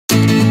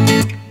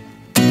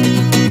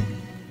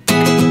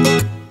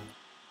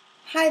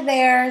Hi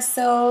there,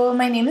 so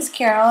my name is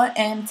Carol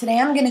and today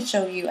I'm going to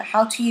show you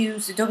how to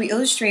use Adobe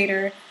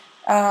Illustrator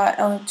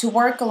to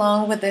work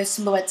along with the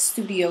Silhouette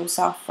Studio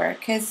software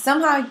because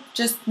somehow I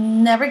just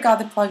never got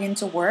the plugin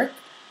to work.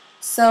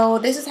 So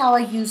this is how I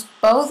use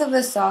both of the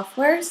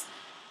softwares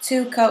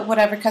to cut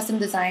whatever custom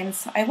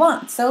designs I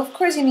want. So of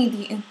course you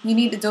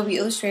need Adobe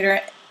Illustrator,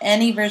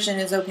 any version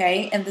is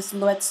okay, and the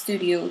Silhouette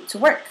Studio to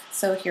work.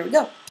 So here we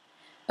go.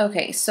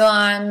 Okay, so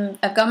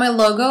I've got my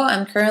logo.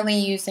 I'm currently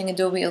using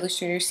Adobe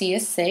Illustrator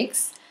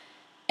CS6,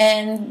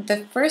 and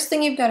the first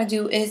thing you've got to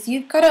do is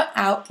you've got to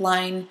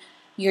outline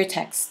your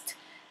text.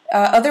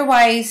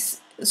 Otherwise,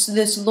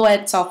 the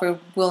Silhouette software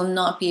will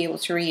not be able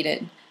to read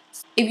it.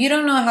 If you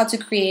don't know how to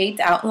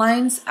create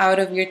outlines out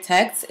of your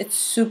text, it's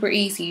super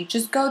easy.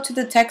 Just go to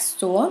the text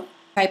tool,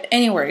 type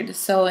any word.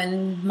 So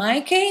in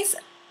my case,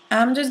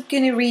 I'm just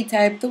gonna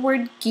retype the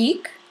word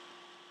geek,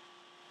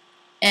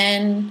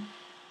 and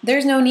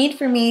there's no need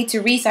for me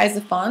to resize the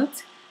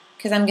font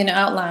because I'm going to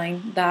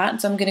outline that.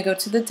 So I'm going to go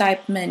to the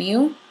type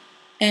menu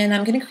and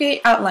I'm going to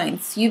create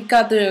outlines. You've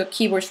got the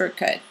keyboard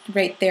shortcut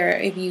right there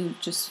if you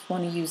just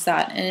want to use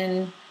that.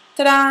 And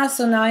ta-da!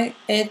 So now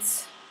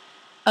it's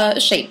a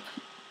shape,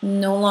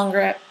 no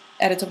longer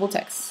editable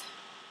text.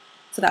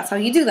 So that's how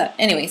you do that.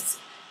 Anyways,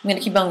 I'm going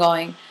to keep on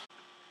going.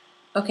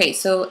 Okay,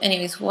 so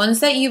anyways, once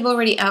that you've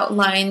already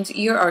outlined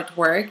your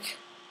artwork,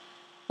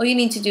 all you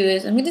need to do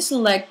is I'm going to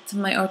select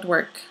my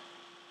artwork.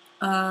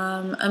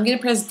 I'm going to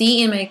press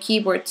D in my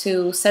keyboard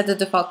to set the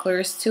default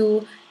colors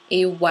to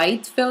a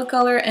white fill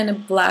color and a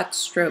black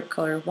stroke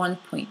color, 1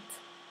 point.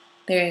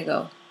 There you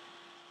go.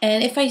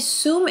 And if I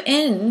zoom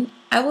in,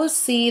 I will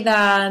see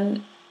that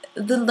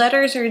the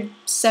letters are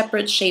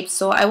separate shapes,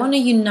 so I want to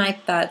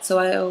unite that.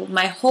 So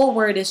my whole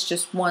word is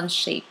just one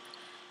shape.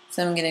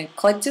 So I'm going to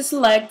click to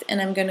select,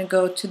 and I'm going to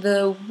go to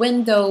the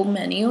window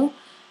menu,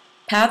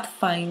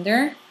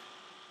 Pathfinder.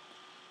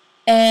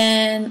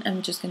 And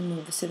I'm just going to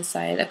move this to the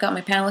side. I've got my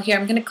panel here.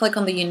 I'm going to click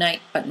on the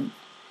Unite button.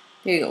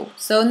 There you go.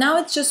 So now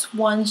it's just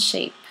one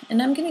shape.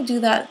 And I'm going to do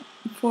that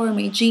for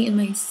my G and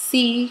my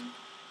C.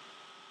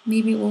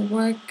 Maybe it will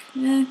work.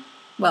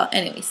 Well,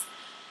 anyways.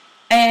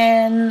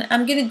 And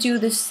I'm going to do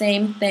the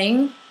same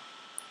thing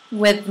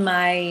with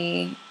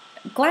my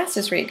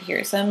glasses right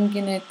here. So I'm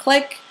going to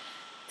click,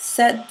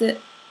 set the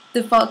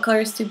default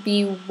colors to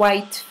be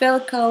white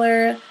fill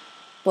color,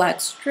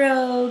 black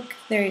stroke.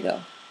 There you go.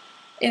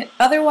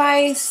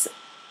 Otherwise,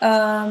 you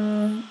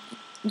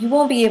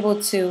won't be able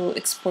to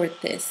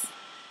export this.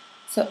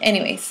 So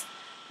anyways,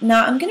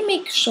 now I'm going to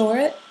make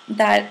sure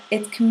that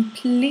it's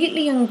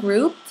completely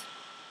ungrouped,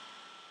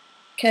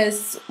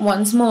 because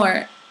once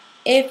more,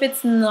 if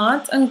it's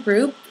not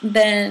ungrouped,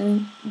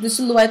 then the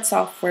Silhouette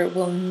software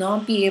will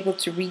not be able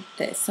to read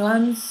this. So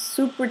I'm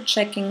super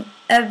checking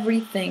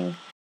everything,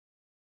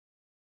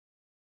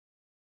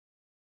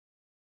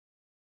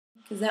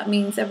 because that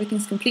means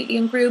everything's completely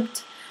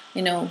ungrouped,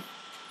 you know,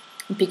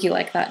 picky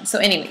like that. So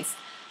anyways,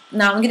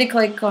 now I'm going to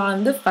click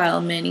on the file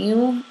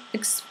menu,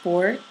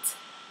 export,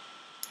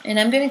 and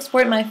I'm going to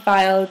export my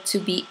file to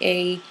be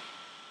a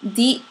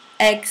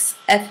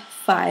DXF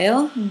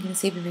file. I'm going to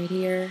save it right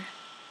here.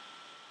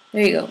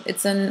 There you go.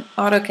 It's an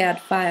AutoCAD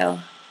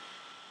file.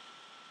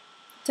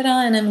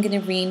 Ta-da! And I'm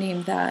going to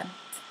rename that.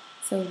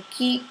 So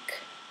geek,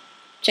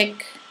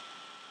 check,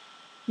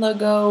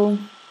 logo,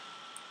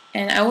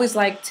 and I always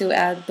like to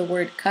add the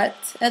word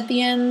cut at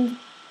the end,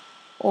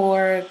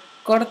 or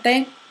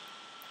corte,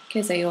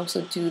 because I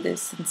also do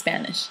this in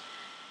Spanish.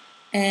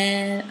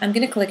 And I'm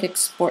going to click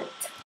export.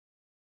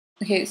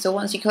 Okay, so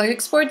once you click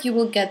export, you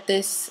will get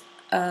this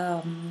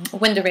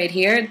window right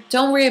here.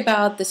 Don't worry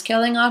about the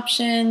scaling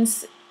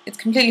options. It's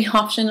completely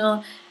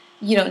optional.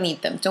 You don't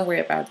need them. Don't worry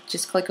about it.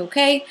 Just click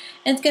OK.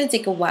 And it's going to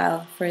take a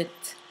while for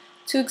it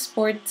to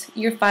export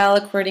your file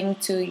according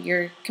to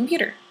your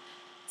computer.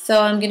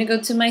 So I'm going to go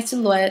to my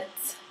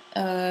Silhouette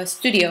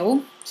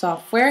Studio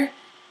software.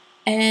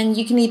 And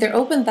you can either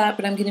open that,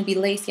 but I'm going to be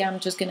lazy. I'm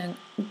just going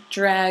to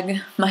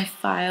drag my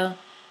file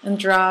and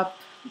drop.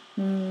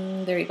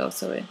 There you go.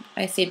 So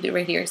I saved it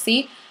right here.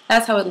 See?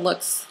 That's how it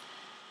looks.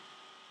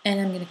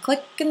 And I'm going to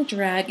click and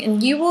drag,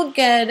 and you will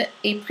get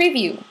a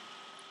preview.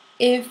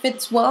 If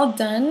it's well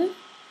done,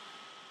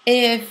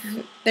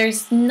 if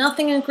there's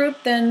nothing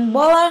ungrouped, then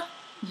voila,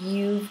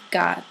 you've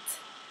got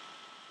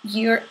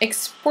your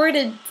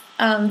exported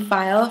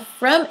file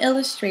from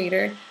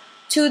Illustrator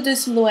to the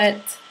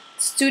Silhouette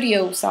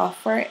Studio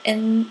software,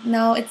 and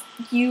now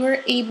you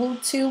are able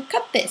to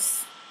cut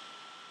this,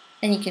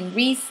 and you can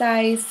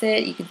resize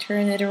it, you can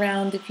turn it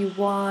around if you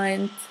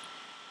want,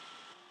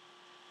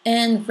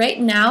 and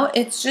right now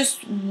it's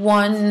just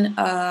one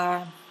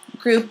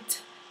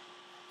grouped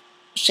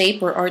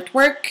shape or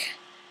artwork.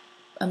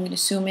 I'm going to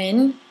zoom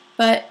in,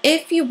 but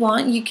if you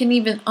want, you can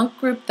even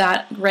ungroup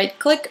that. Right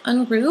click,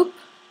 ungroup.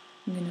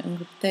 I'm going to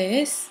ungroup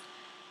this,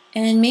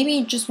 and maybe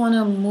you just want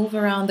to move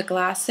around the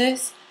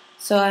glasses.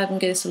 So I'm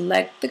going to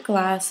select the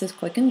glasses,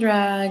 click and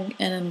drag,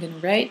 and I'm going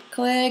to right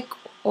click,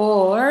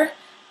 or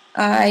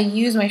I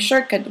use my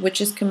shortcut,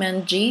 which is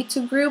Command G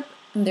to group.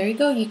 And there you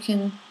go. You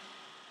can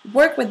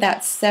work with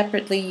that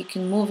separately. You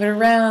can move it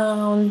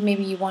around.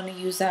 Maybe you want to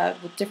use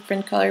that with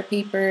different color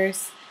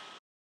papers.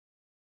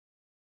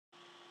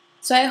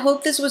 So I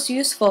hope this was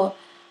useful.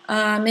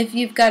 If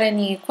you've got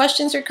any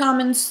questions or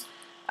comments,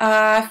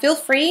 feel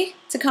free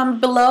to comment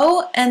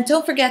below, and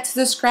don't forget to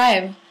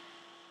subscribe.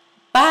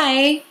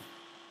 Bye!